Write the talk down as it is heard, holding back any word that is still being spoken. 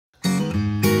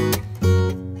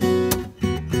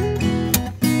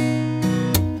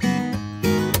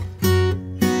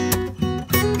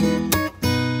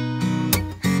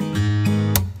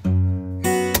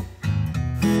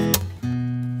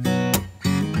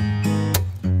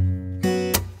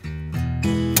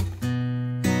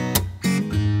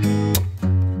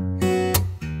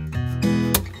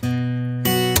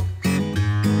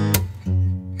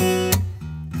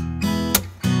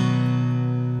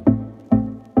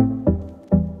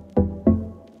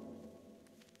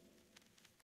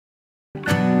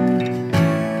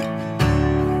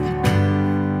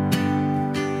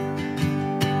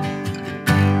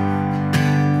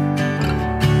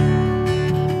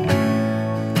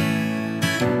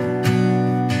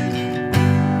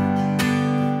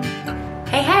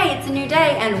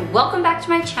and welcome back to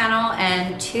my channel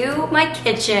and to my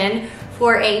kitchen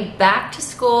for a back to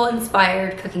school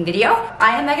inspired cooking video.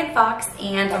 I am Megan Fox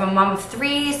and I'm a mom of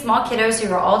 3 small kiddos who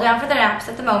are all down for their naps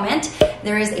at the moment.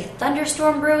 There is a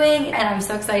thunderstorm brewing and I'm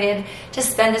so excited to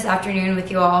spend this afternoon with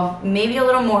you all. Maybe a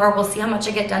little more, we'll see how much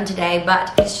I get done today,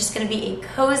 but it's just gonna be a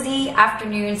cozy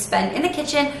afternoon spent in the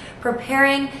kitchen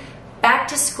preparing back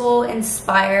to school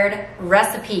inspired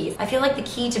recipes. I feel like the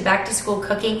key to back to school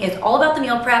cooking is all about the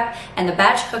meal prep and the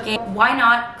batch cooking. Why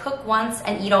not cook once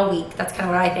and eat all week? That's kind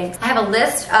of what I think. I have a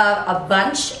list of a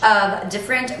bunch of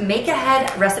different make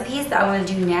ahead recipes that I want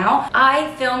to do now.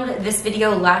 I filmed this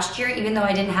video last year even though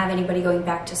I didn't have anybody going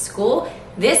back to school.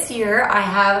 This year, I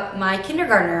have my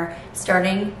kindergartner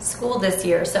starting school this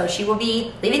year. So she will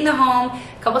be leaving the home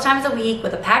a couple times a week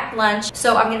with a packed lunch.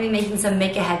 So I'm gonna be making some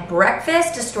make-ahead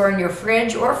breakfast to store in your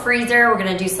fridge or freezer. We're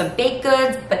gonna do some baked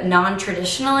goods, but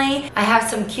non-traditionally. I have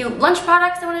some cute lunch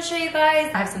products I wanna show you guys.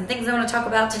 I have some things I wanna talk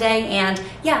about today. And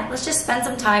yeah, let's just spend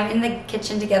some time in the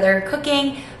kitchen together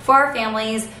cooking for our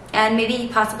families and maybe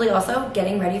possibly also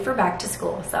getting ready for back to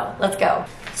school. So let's go.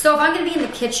 So if I'm gonna be in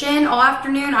the kitchen all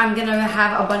afternoon, I'm gonna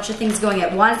have a bunch of things going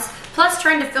at once. Plus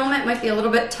trying to film it might be a little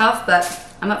bit tough, but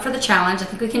I'm up for the challenge. I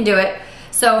think we can do it.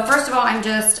 So first of all, I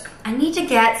need to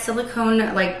get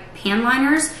silicone like pan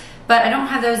liners, but I don't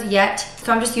have those yet.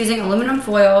 So I'm just using aluminum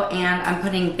foil and I'm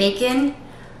putting bacon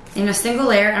in a single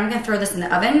layer. And I'm gonna throw this in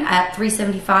the oven at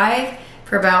 375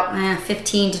 for about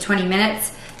 15 to 20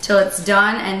 minutes till it's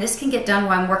done. And this can get done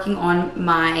while I'm working on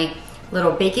my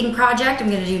little baking project I'm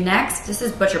gonna do next. This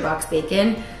is ButcherBox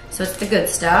bacon, so it's the good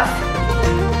stuff.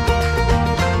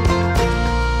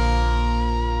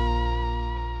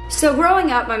 So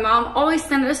growing up, my mom always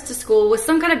sent us to school with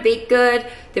some kind of baked good.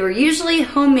 They were usually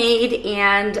homemade,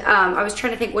 and I was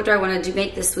trying to think, what do I want to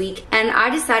make this week? And I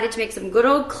decided to make some good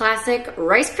old classic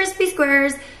Rice Krispie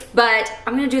squares, but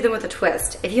I'm gonna do them with a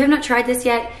twist. If you have not tried this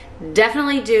yet,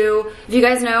 definitely do. If you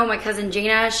guys know, my cousin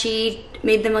Jana, she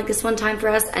made them like this one time for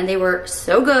us and they were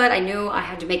so good. I knew I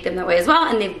had to make them that way as well,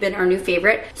 and they've been our new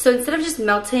favorite. So instead of just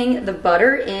melting the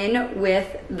butter in with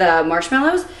the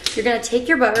marshmallows, you're gonna take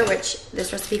your butter, which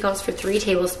this recipe calls for 3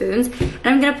 tablespoons, and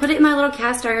I'm gonna put it in my little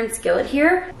cast iron skillet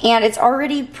here. And it's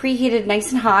already preheated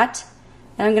nice and hot.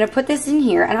 And I'm gonna put this in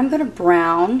here and I'm gonna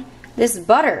brown this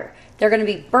butter. They're gonna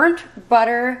be burnt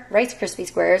butter Rice Krispie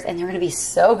squares and they're gonna be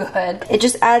so good. It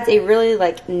just adds a really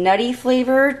like nutty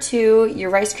flavor to your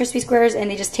Rice Krispie squares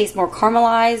and they just taste more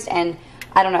caramelized, and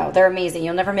I don't know, they're amazing.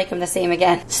 You'll never make them the same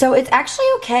again. So it's actually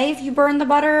okay if you burn the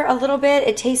butter a little bit.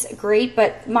 It tastes great,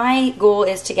 but my goal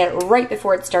is to get it right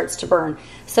before it starts to burn.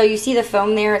 So you see the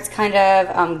foam there, it's kind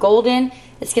of golden.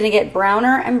 It's gonna get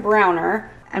browner and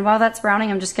browner. And while that's browning,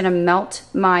 I'm just gonna melt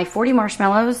my 40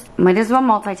 marshmallows. Might as well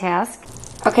multitask.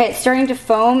 Okay, it's starting to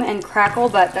foam and crackle,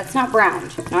 but that's not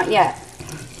browned, not yet.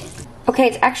 Okay,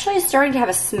 it's actually starting to have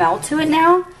a smell to it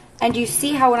now. And you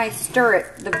see how when I stir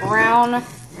it, the brown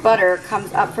butter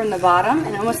comes up from the bottom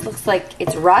and it almost looks like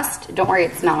it's rust. Don't worry,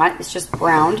 it's not, it's just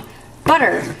browned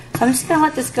butter. So I'm just gonna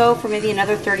let this go for maybe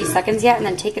another 30 seconds yet and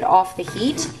then take it off the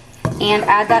heat and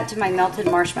add that to my melted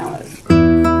marshmallows.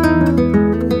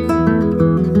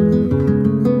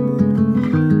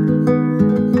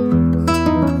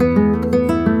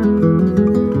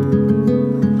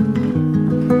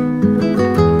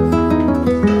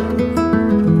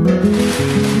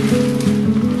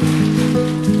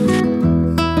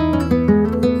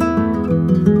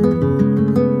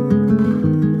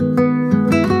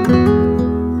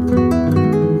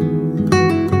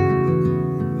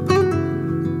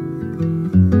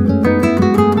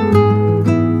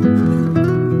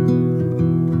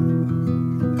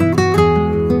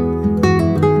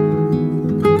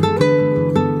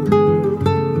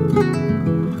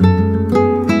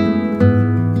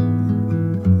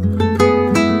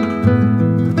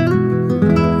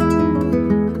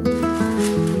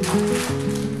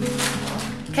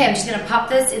 I'm just gonna pop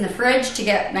this in the fridge to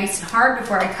get nice and hard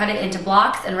before I cut it into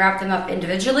blocks and wrap them up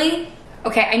individually.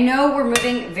 Okay, I know we're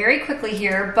moving very quickly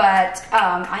here, but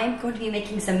I am going to be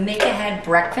making some make-ahead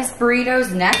breakfast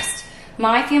burritos next.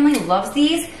 My family loves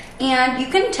these, and you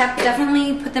can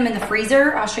definitely put them in the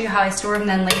freezer. I'll show you how I store them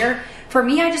then later. For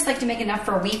me, I just like to make enough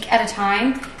for a week at a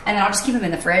time, and then I'll just keep them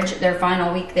in the fridge. They're fine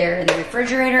all week there in the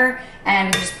refrigerator,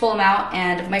 and you just pull them out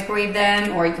and microwave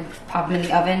them, or you can pop them in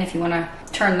the oven if you wanna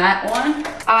turn that on.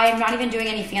 I'm not even doing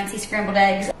any fancy scrambled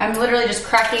eggs. I'm literally just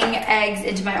cracking eggs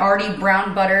into my already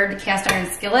brown buttered cast iron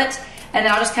skillet, and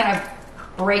then I'll just kind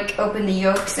of break open the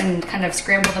yolks and kind of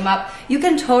scramble them up. You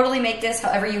can totally make this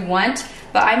however you want,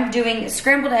 but I'm doing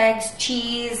scrambled eggs,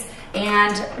 cheese,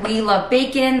 and we love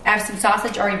bacon. I have some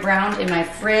sausage already browned in my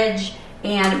fridge,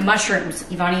 and mushrooms.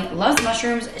 Evonnie loves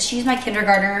mushrooms. She's my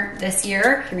kindergartner this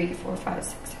year. 3, 4, 5,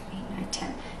 6, 7, 8, 9,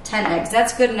 10. 10 eggs.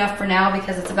 That's good enough for now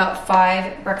because it's about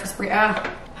 5 breakfast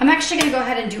I'm actually gonna go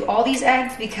ahead and do all these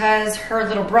eggs because her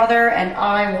little brother and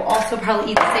I will also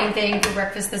probably eat the same thing for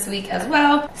breakfast this week as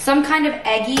well. Some kind of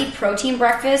eggy protein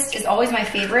breakfast is always my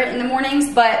favorite in the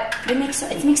mornings, but it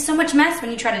makes so much mess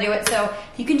when you try to do it. So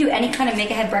if you can do any kind of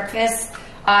make-ahead breakfast,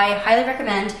 I highly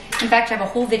recommend. In fact, I have a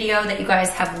whole video that you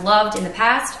guys have loved in the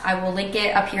past. I will link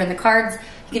it up here in the cards.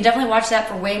 You can definitely watch that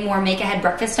for way more make-ahead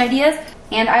breakfast ideas.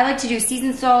 And I like to do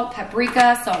seasoned salt,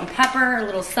 paprika, salt and pepper, a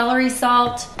little celery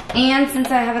salt. And since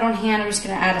I have it on hand, I'm just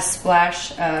gonna add a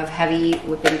splash of heavy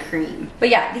whipping cream. But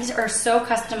yeah, these are so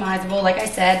customizable. Like I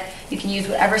said, you can use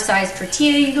whatever size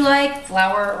tortilla you like,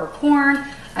 flour or corn.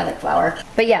 I like flour.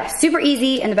 But yeah, super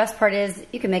easy, and the best part is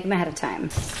you can make them ahead of time.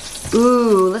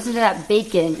 Ooh, listen to that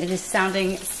bacon. It is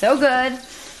sounding so good,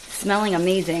 smelling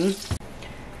amazing.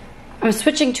 I'm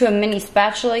switching to a mini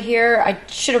spatula here. I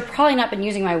should have probably not been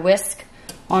using my whisk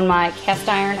on my cast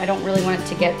iron. I don't really want it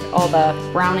to get all the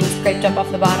browning scraped up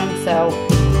off the bottom, so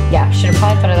yeah, should have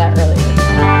probably thought of that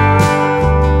earlier.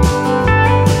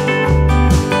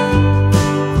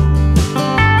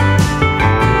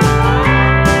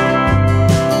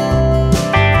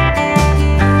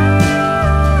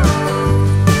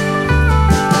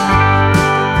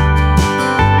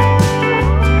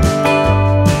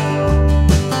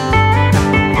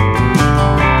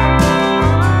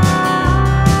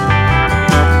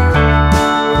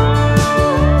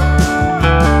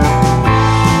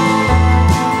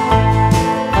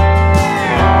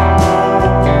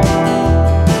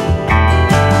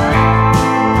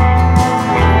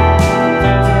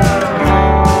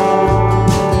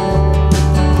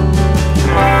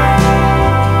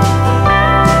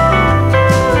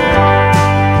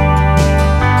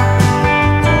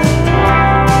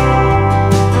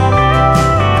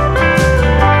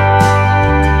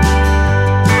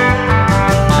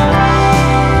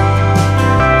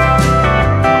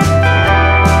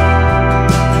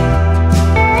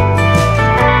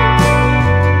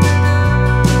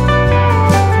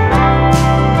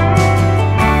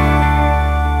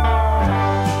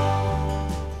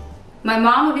 My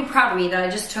mom would be proud of me that I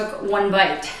just took one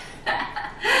bite.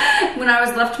 When I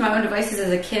was left to my own devices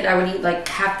as a kid, I would eat like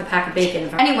half the pack of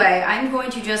bacon. Anyway, I'm going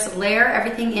to just layer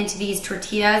everything into these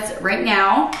tortillas right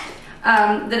now.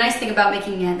 The nice thing about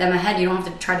making them ahead, you don't have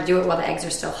to try to do it while the eggs are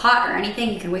still hot or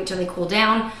anything. You can wait till they cool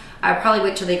down. I'll probably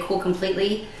wait till they cool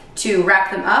completely to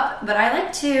wrap them up, but I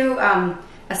like to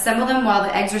assemble them while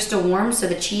the eggs are still warm so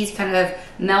the cheese kind of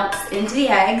melts into the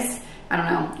eggs. I don't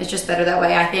know, it's just better that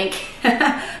way, I think.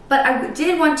 But I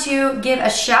did want to give a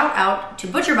shout out to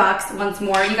ButcherBox once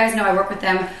more. You guys know I work with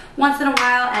them once in a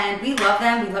while and we love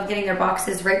them. We love getting their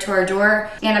boxes right to our door.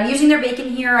 And I'm using their bacon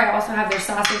here. I also have their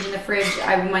sausage in the fridge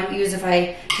I might use if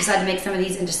I decide to make some of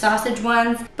these into sausage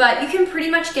ones. But you can pretty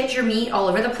much get your meat all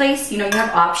over the place. You know, you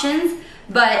have options.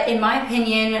 But in my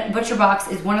opinion,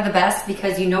 ButcherBox is one of the best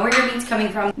because you know where your meat's coming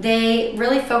from. They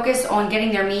really focus on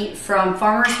getting their meat from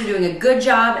farmers who are doing a good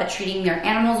job at treating their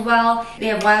animals well. They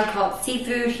have wild-caught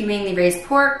seafood, humanely raised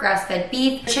pork, grass-fed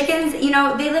beef. Chickens, you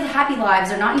know, they live happy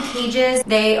lives. They're not in cages.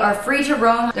 They are free to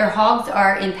roam. Their hogs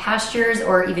are in pastures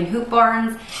or even hoop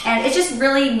barns. And it's just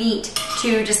really neat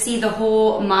to just see the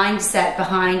whole mindset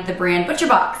behind the brand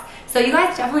ButcherBox. So you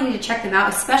guys definitely need to check them out,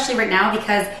 especially right now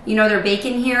because you know their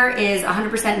bacon here is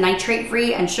 100% nitrate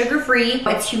free and sugar free.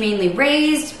 It's humanely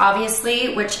raised,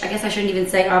 obviously, which I guess I shouldn't even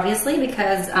say obviously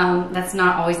because that's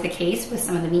not always the case with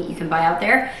some of the meat you can buy out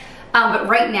there. But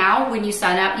right now, when you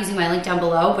sign up using my link down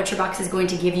below, ButcherBox is going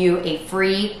to give you a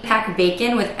free pack of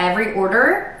bacon with every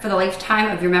order for the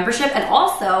lifetime of your membership. And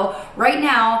also, right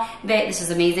now, this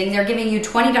is amazing, they're giving you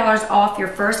 $20 off your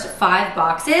first 5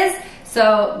 boxes.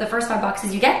 So the first 5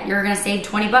 boxes you get, you're gonna save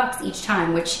 20 bucks each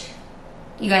time, which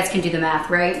you guys can do the math,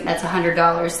 right? That's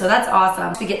 $100, so that's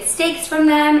awesome. We get steaks from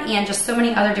them and just so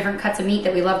many other different cuts of meat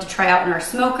that we love to try out in our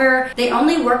smoker. They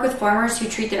only work with farmers who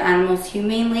treat their animals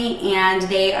humanely and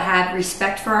they have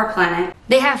respect for our planet.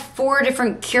 They have 4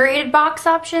 different curated box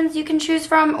options you can choose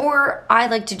from, or I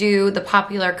like to do the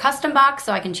popular custom box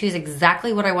so I can choose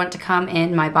exactly what I want to come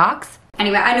in my box.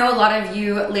 Anyway, I know a lot of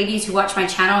you ladies who watch my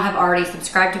channel have already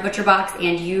subscribed to ButcherBox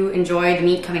and you enjoy the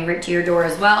meat coming right to your door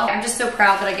as well. I'm just so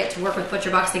proud that I get to work with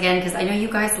ButcherBox again because I know you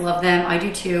guys love them, I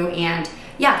do too, and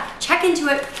yeah, check into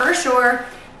it for sure.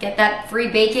 Get that free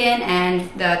bacon and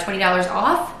the $20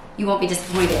 off. You won't be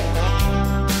disappointed.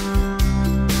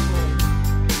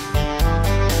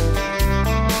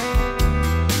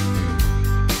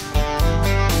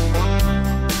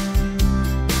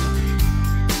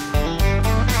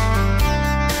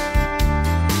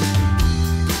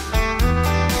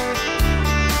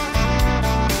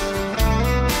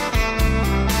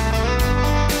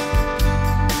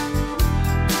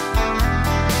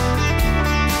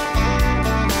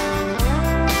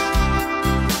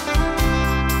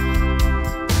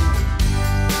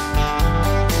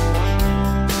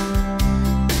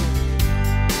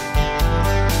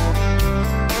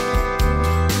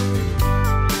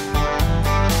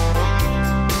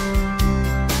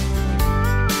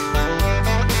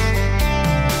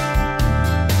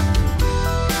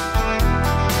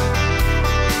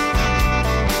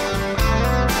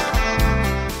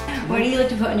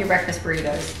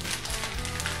 breakfast burritos?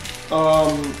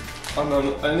 I don't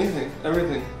know, anything,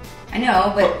 everything. I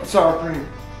know, but sour cream.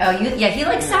 Oh, yeah, he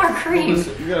likes sour cream.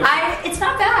 It's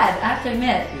not bad, I have to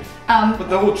admit. But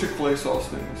the whole Chick-fil-A sauce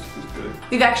thing is good.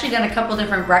 We've actually done a couple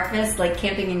different breakfasts, like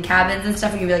camping in cabins and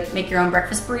stuff. You can be like, make your own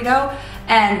breakfast burrito.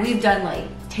 And we've done like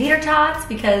tater tots,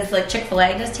 because like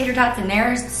Chick-fil-A does tater tots in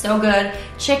theirs. So good.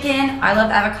 Chicken, I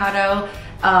love avocado.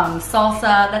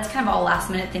 Salsa, that's kind of all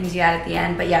last minute things you add at the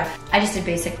end. But yeah, I just did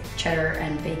basic cheddar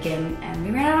and bacon, and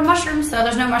we ran out of mushrooms, so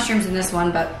there's no mushrooms in this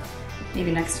one, but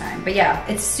maybe next time. But yeah,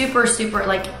 it's super,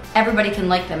 like everybody can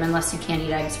like them unless you can't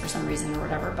eat eggs for some reason or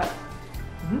whatever, but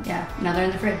yeah, now they're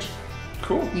in the fridge.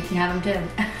 Cool. You can have them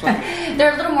too.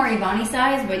 They're a little more Evonnie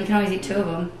size, but you can always eat 2 of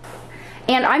them.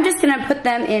 And I'm just gonna put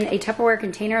them in a Tupperware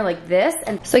container like this.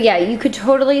 And so yeah, you could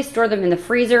totally store them in the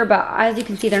freezer, but as you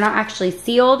can see, they're not actually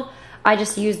sealed. I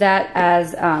just use that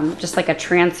as just like a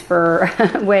transfer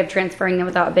way of transferring them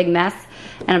without a big mess.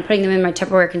 And I'm putting them in my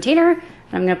Tupperware container. And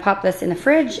I'm gonna pop this in the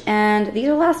fridge, and these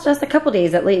will last us a couple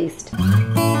days at least.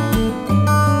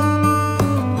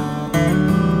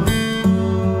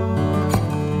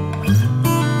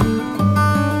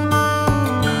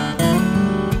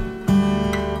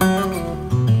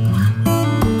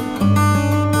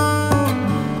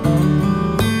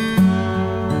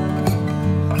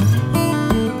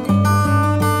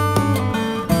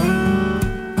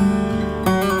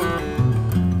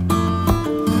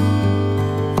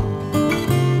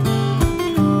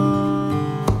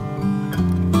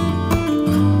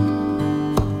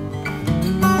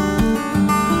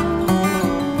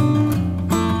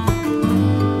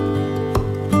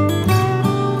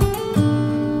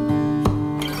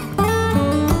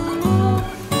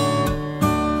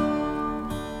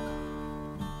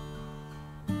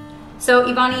 So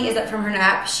Evonnie is up from her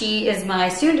nap. She is my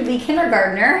soon-to-be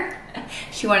kindergartner.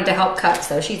 She wanted to help cut,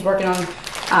 so she's working on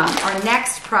our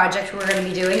next project we're gonna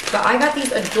be doing. But I got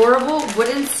these adorable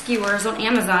wooden skewers on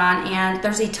Amazon, and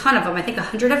there's a ton of them, I think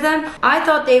 100 of them. I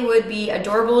thought they would be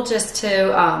adorable just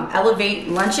to elevate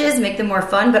lunches, make them more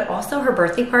fun, but also her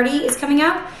birthday party is coming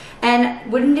up.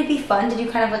 And wouldn't it be fun to do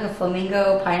kind of like a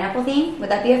flamingo pineapple theme? Would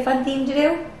that be a fun theme to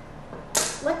do?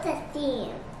 What's a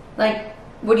theme? Like,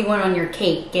 what do you want on your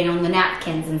cake and on the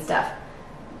napkins and stuff?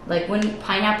 Like wouldn't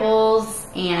pineapples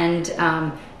and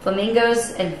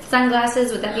flamingos and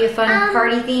sunglasses, would that be a fun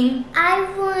party theme? I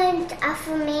want a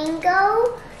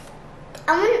flamingo.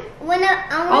 I want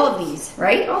all of these,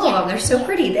 right? All of them, they're so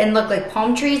pretty and look like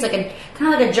palm trees, like a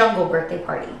kind of like a jungle birthday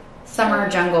party. Summer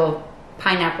jungle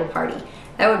pineapple party.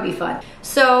 That would be fun.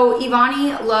 So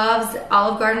Evonnie loves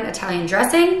Olive Garden Italian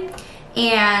dressing.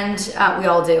 And we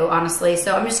all do, honestly.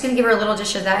 So I'm just gonna give her a little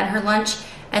dish of that in her lunch,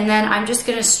 and then I'm just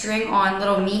gonna string on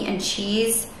little meat and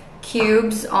cheese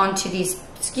cubes onto these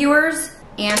skewers,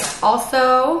 and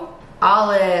also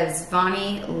olives.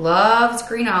 Evonnie loves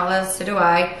green olives, so do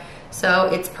I. So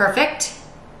it's perfect.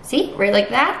 See, right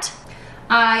like that.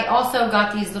 I also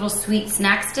got these little sweet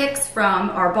snack sticks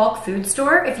from our bulk food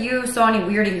store. If you saw any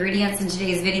weird ingredients in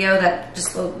today's video that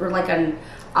just were like an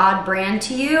odd brand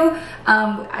to you,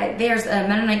 there's a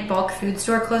Mennonite bulk food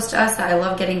store close to us that I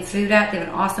love getting food at. They have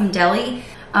an awesome deli.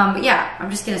 But yeah, I'm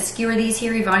just gonna skewer these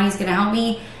here. Evonnie's gonna help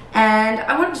me. And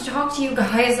I wanted to talk to you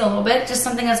guys a little bit, just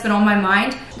something that's been on my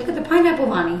mind. Look at the pineapple,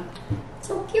 Evonnie.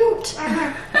 So cute.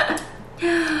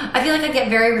 I feel like I get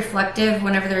very reflective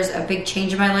whenever there's a big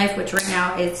change in my life, which right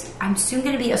now is, I'm soon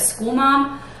gonna be a school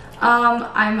mom.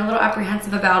 I'm a little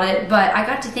apprehensive about it, but I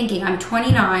got to thinking, I'm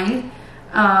 29.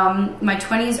 My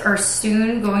 20s are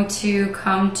soon going to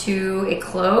come to a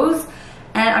close,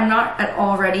 and I'm not at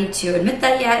all ready to admit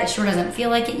that yet. It sure doesn't feel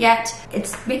like it yet.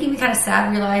 It's making me kind of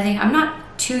sad realizing I'm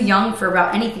not too young for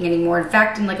about anything anymore. In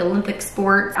fact, in like Olympic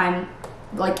sport, I'm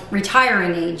like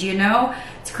retiring age, you know?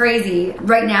 It's crazy.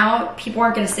 Right now, people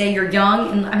aren't gonna say you're young,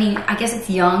 and I mean, I guess it's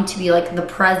young to be like the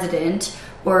president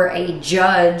or a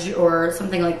judge or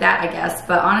something like that, I guess.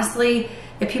 But honestly,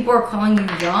 if people are calling you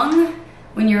young,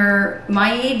 when you're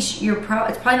my age,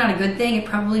 it's probably not a good thing. It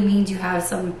probably means you have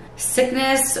some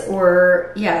sickness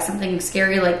or yeah, something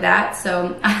scary like that.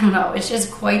 So I don't know, it's just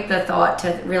quite the thought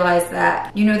to realize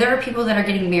that, you know, there are people that are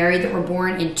getting married that were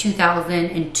born in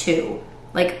 2002.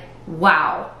 Like,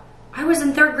 wow. I was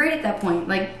in 3rd grade at that point.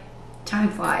 Like, time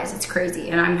flies, it's crazy.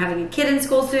 And I'm having a kid in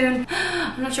school soon.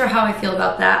 I'm not sure how I feel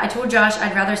about that. I told Josh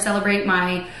I'd rather celebrate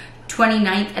my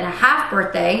 29th and a half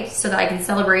birthday so that I can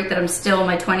celebrate that I'm still in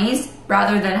my 20s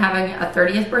rather than having a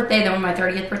 30th birthday. Then when my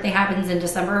 30th birthday happens in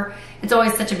December, it's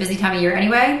always such a busy time of year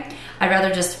anyway. I'd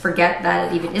rather just forget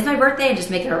that it even is my birthday and just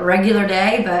make it a regular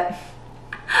day, but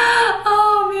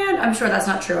oh man, I'm sure that's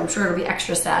not true. I'm sure it'll be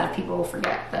extra sad if people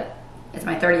forget that it's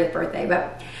my 30th birthday.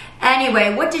 But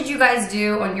Anyway, what did you guys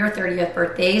do on your 30th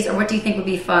birthdays, or what do you think would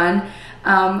be fun?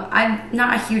 I'm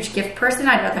not a huge gift person.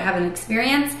 I'd rather have an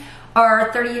experience.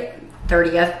 Our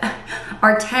 30th,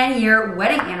 our 10-year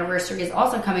wedding anniversary is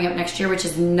also coming up next year, which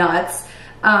is nuts.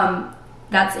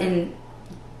 That's in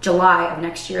July of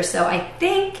next year. So I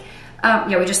think,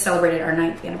 yeah, we just celebrated our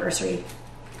 9th anniversary.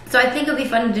 So I think it'll be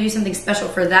fun to do something special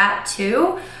for that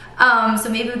too. So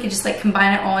maybe we could just like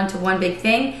combine it all into one big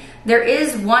thing. There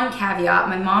is one caveat.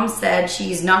 My mom said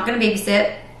she's not gonna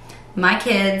babysit my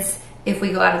kids if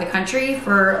we go out of the country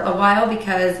for a while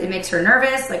because it makes her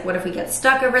nervous. Like, what if we get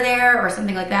stuck over there or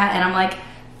something like that? And I'm like,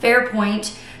 fair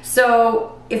point.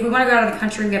 So if we want to go out of the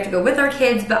country, we have to go with our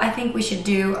kids, but I think we should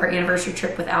do our anniversary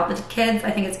trip without the kids. I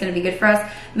think it's going to be good for us.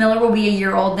 Miller will be a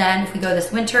year old then if we go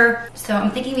this winter. So I'm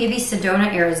thinking maybe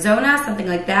Sedona, Arizona, something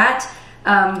like that.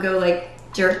 Go like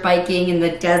dirt biking in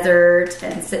the desert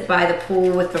and sit by the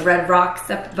pool with the red rocks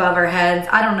up above our heads.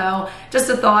 I don't know, just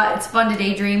a thought. It's fun to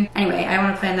daydream. Anyway, I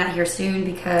want to plan that here soon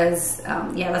because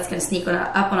yeah, that's gonna sneak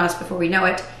up on us before we know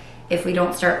it if we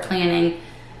don't start planning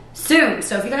soon.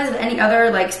 So if you guys have any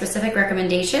other like specific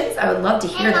recommendations, I would love to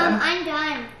hear them. I'm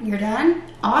done. You're done?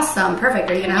 Awesome, perfect.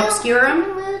 Are you gonna help skewer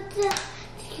them? Move the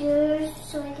skewers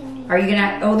so I can. Are you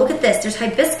gonna, oh look at this, there's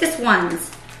hibiscus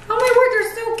ones. Oh my word,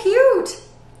 they're so cute.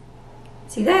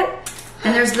 See that?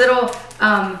 And there's little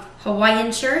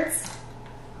Hawaiian shirts.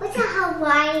 What's a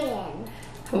Hawaiian?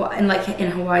 And like in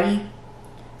Hawaii.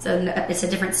 So it's a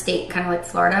different state, kind of like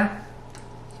Florida.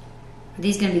 Are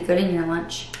these gonna be good in your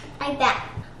lunch? I bet.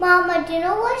 Mama, do you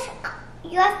know what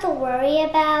you have to worry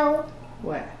about?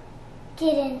 What?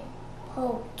 Getting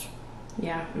poked.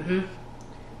 Yeah, Do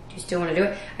you still wanna do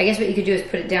it? I guess what you could do is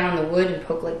put it down on the wood and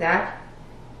poke like that.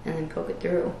 And then poke it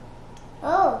through.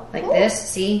 Oh. Like this,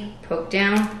 see? Poke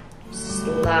down,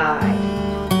 slide.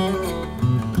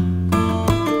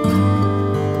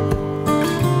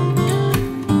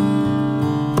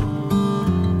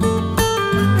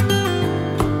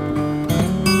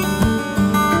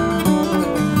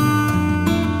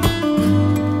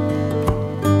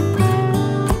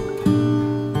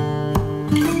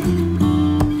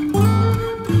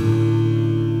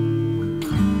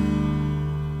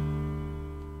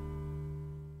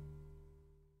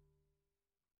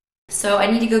 So I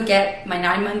need to go get my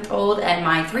 9-month-old and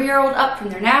my 3-year-old up from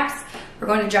their naps. We're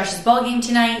going to Josh's ball game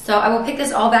tonight. So I will pick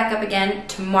this all back up again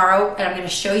tomorrow, and I'm gonna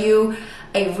show you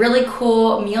a really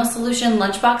cool meal solution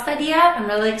lunchbox idea I'm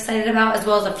really excited about, as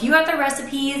well as a few other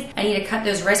recipes. I need to cut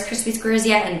those Rice Krispie squares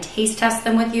yet and taste test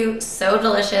them with you. So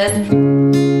delicious.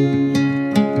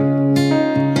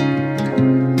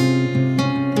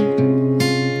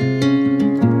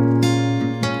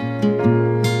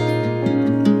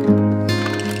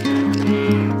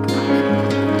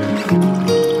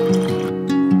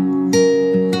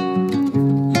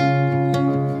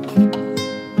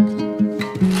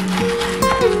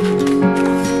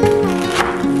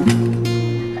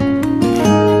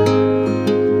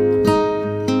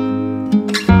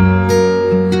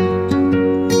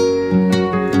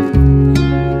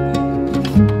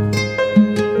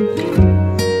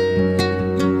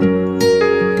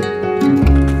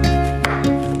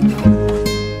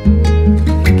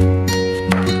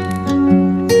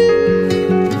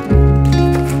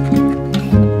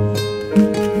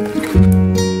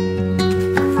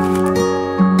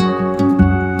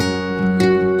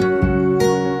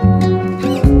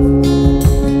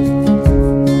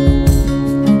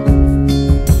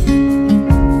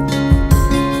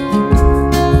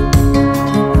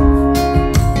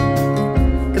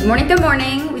 Good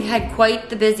morning. We had quite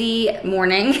the busy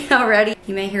morning already.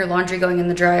 You may hear laundry going in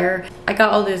the dryer. I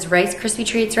got all those Rice Krispie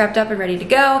Treats wrapped up and ready to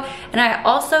go. And I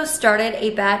also started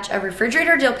a batch of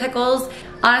refrigerator dill pickles.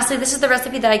 Honestly, this is the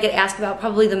recipe that I get asked about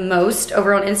probably the most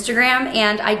over on Instagram.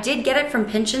 And I did get it from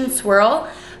Pinch and Swirl.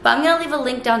 But I'm gonna leave a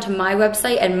link down to my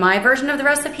website and my version of the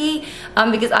recipe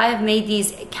because I have made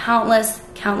these countless,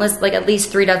 like at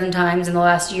least 3 dozen times in the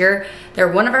last year.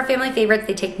 They're one of our family favorites.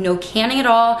 They take no canning at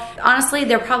all. Honestly,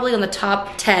 they're probably on the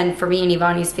top 10 for me and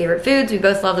Evonnie's favorite foods. We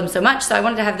both love them so much, so I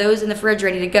wanted to have those in the fridge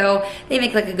ready to go. They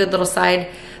make like a good little side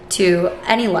to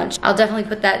any lunch. I'll definitely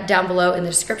put that down below in the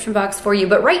description box for you.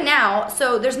 But right now,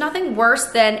 so there's nothing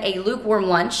worse than a lukewarm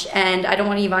lunch, and I don't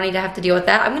want Evonnie to have to deal with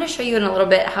that. I'm gonna show you in a little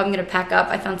bit how I'm gonna pack up.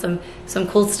 I found some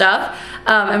cool stuff,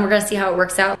 and we're gonna see how it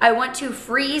works out. I want to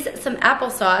freeze some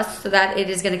applesauce so that it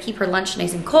is gonna keep her lunch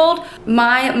nice and cold.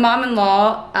 My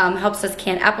mom-in-law helps us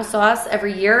can applesauce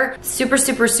every year. Super,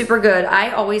 super, super good.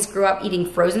 I always grew up eating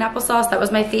frozen applesauce. That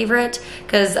was my favorite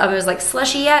because it was like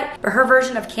slushy yet, but her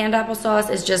version of canned applesauce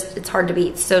is just it's hard to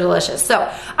beat. So delicious.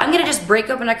 So I'm gonna just break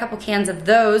open a couple cans of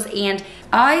those, and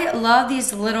I love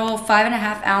these little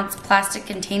 5.5 ounce plastic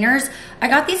containers. I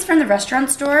got these from the restaurant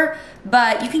store,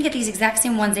 but you can get these exact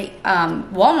same ones at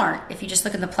Walmart if you just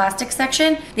look in the plastic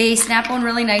section. They snap on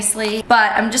really nicely,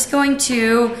 but I'm just going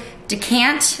to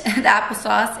decant the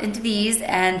applesauce into these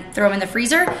and throw them in the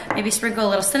freezer. Maybe sprinkle a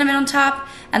little cinnamon on top,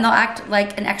 and they'll act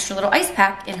like an extra little ice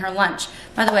pack in her lunch.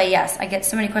 By the way, yes, I get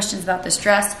so many questions about this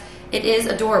dress. It is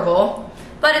adorable,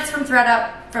 but it's from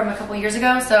ThredUp from a couple years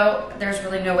ago, so there's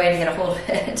really no way to get a hold of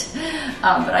it.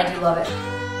 But I do love it.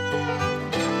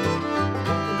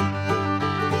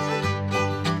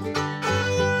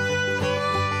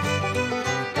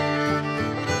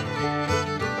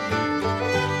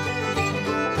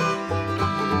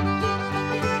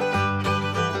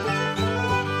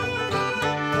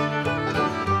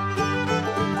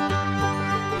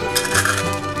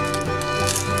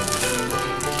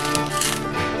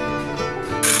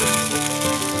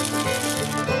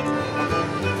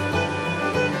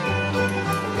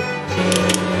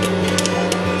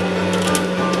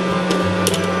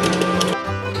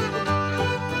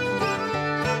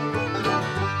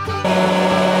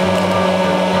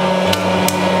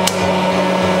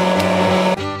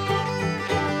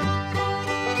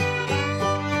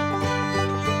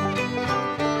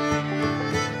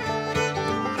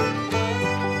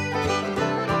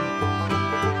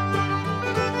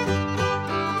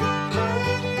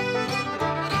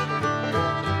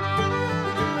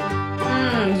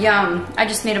 Yum. I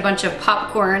just made a bunch of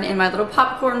popcorn in my little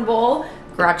popcorn bowl.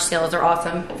 Garage sales are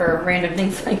awesome for random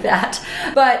things like that.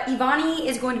 But Evonnie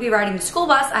is going to be riding the school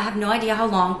bus. I have no idea how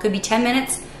long. Could be 10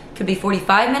 minutes, could be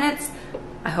 45 minutes.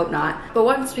 I hope not. But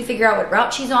once we figure out what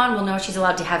route she's on, we'll know if she's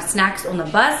allowed to have snacks on the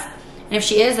bus. And if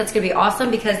she is, that's gonna be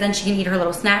awesome because then she can eat her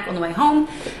little snack on the way home.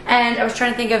 And I was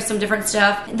trying to think of some different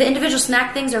stuff. The individual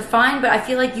snack things are fine, but I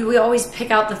feel like we always pick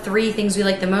out the 3 things we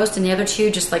like the most, and the other 2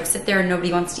 just like sit there and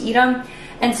nobody wants to eat them.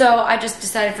 And so I just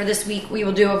decided for this week we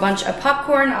will do a bunch of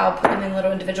popcorn. I'll put them in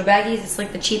little individual baggies. It's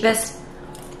like the cheapest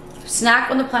snack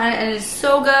on the planet, and it is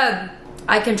so good.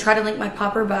 I can try to link my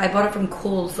popper, but I bought it from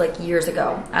Kohl's like years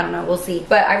ago. I don't know, we'll see.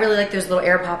 But I really like those little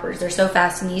air poppers. They're so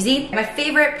fast and easy. My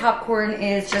favorite popcorn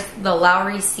is just the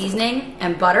Lowry seasoning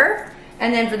and butter.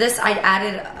 And then for this, I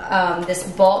added this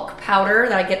bulk powder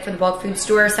that I get from the bulk food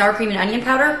store, sour cream and onion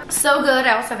powder. So good.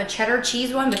 I also have a cheddar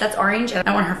cheese one, but that's orange. And I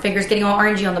don't want her fingers getting all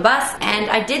orangey on the bus. And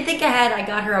I did think ahead. I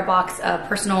got her a box of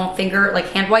personal finger, like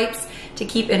hand wipes to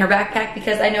keep in her backpack,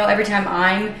 because I know every time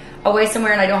I'm away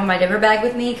somewhere and I don't have my dinner bag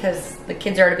with me because the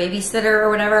kids are at a babysitter or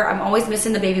whatever, I'm always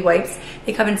missing the baby wipes.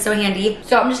 They come in so handy.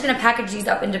 So I'm just gonna package these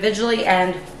up individually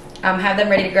and have them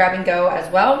ready to grab and go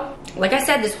as well. Like I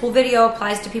said, this whole video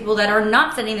applies to people that are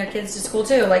not sending their kids to school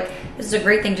too. Like, this is a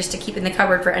great thing just to keep in the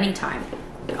cupboard for any time.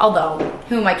 Although,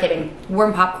 who am I kidding?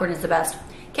 Warm popcorn is the best.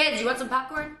 Kids, you want some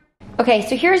popcorn? Okay,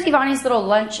 so here's Evonnie's little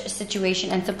lunch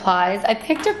situation and supplies. I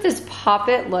picked up this Pop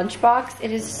It lunchbox.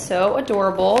 It is so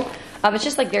adorable. It's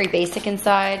just like very basic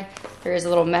inside. There is a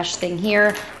little mesh thing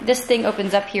here. This thing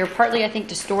opens up here partly, I think,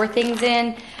 to store things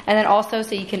in, and then also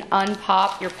so you can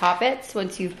unpop your Pop-Its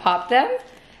once you've popped them.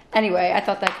 Anyway, I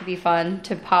thought that could be fun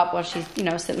to pop while she's, you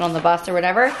know, sitting on the bus or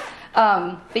whatever.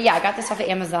 But yeah, I got this off of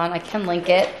Amazon. I can link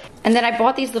it. And then I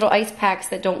bought these little ice packs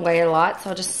that don't weigh a lot, so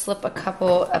I'll just slip a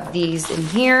couple of these in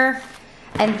here.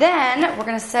 And then we're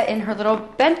gonna set in her little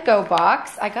bento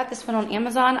box. I got this one on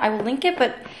Amazon. I will link it,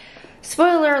 but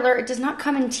spoiler alert, it does not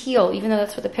come in teal, even though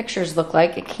that's what the pictures look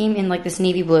like. It came in like this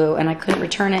navy blue, and I couldn't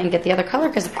return it and get the other color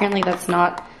because apparently that's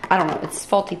not, I don't know, it's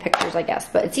faulty pictures, I guess.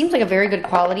 But it seems like a very good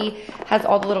quality, has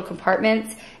all the little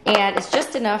compartments, and it's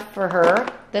just enough for her.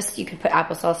 This you could put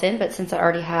applesauce in, but since I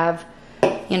already have,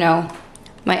 you know,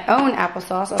 my own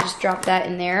applesauce, I'll just drop that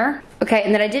in there. Okay,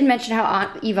 and then I did mention how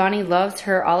Aunt Evonnie loves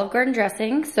her Olive Garden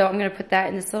dressing, so I'm gonna put that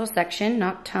in this little section,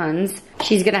 not tons.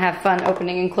 She's gonna have fun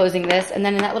opening and closing this. And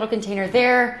then in that little container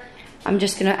there, I'm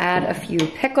just gonna add a few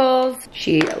pickles.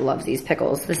 She loves these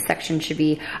pickles. This section should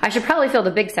be, I should probably fill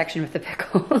the big section with the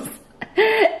pickles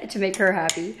to make her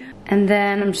happy. And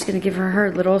then I'm just gonna give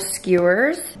her little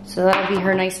skewers. So that'll be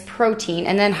her nice protein.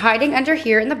 And then hiding under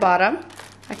here in the bottom,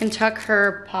 I can tuck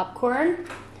her popcorn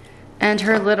and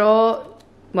her little,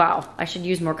 wow, I should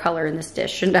use more color in this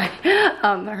dish, shouldn't I?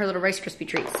 Her little Rice Krispie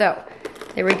Treats. So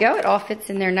there we go. It all fits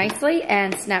in there nicely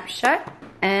and snaps shut.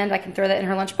 And I can throw that in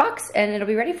her lunchbox and it'll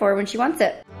be ready for her when she wants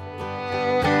it.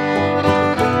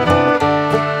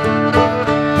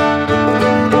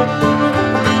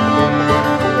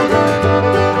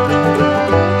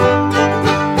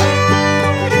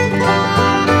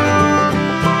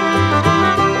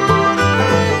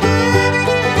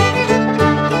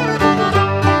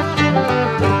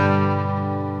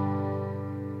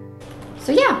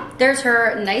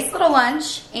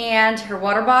 lunch and her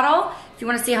water bottle. If you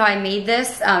want to see how I made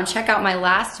this, check out my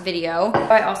last video.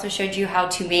 I also showed you how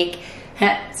to make,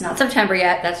 it's not September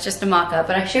yet, that's just a mock-up,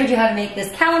 but I showed you how to make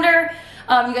this calendar.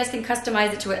 You guys can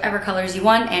customize it to whatever colors you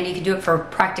want, and you can do it for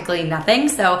practically nothing.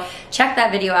 So check that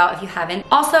video out if you haven't.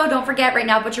 Also, don't forget, right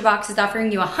now ButcherBox is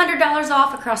offering you $100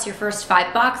 off across your first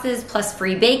 5 boxes, plus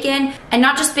free bacon. And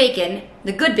not just bacon,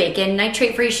 the good bacon,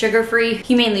 nitrate-free, sugar-free,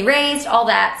 humanely raised, all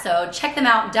that. So check them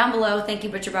out down below. Thank you,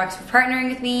 ButcherBox, for partnering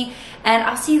with me. And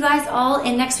I'll see you guys all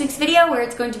in next week's video, where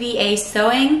it's going to be a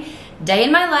sewing day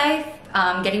in my life,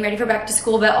 getting ready for back to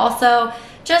school, but also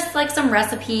just like some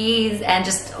recipes and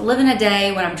just living a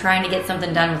day when I'm trying to get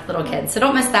something done with little kids. So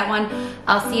don't miss that one.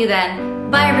 I'll see you then.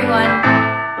 Bye, everyone.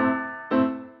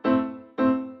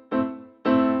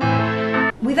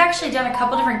 We've actually done a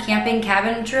couple different camping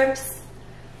cabin trips.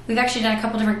 Where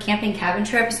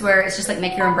it's just like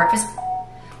make your own breakfast.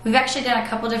 We've actually done a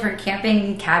couple different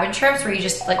camping cabin trips where you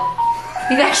just like,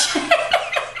 we've actually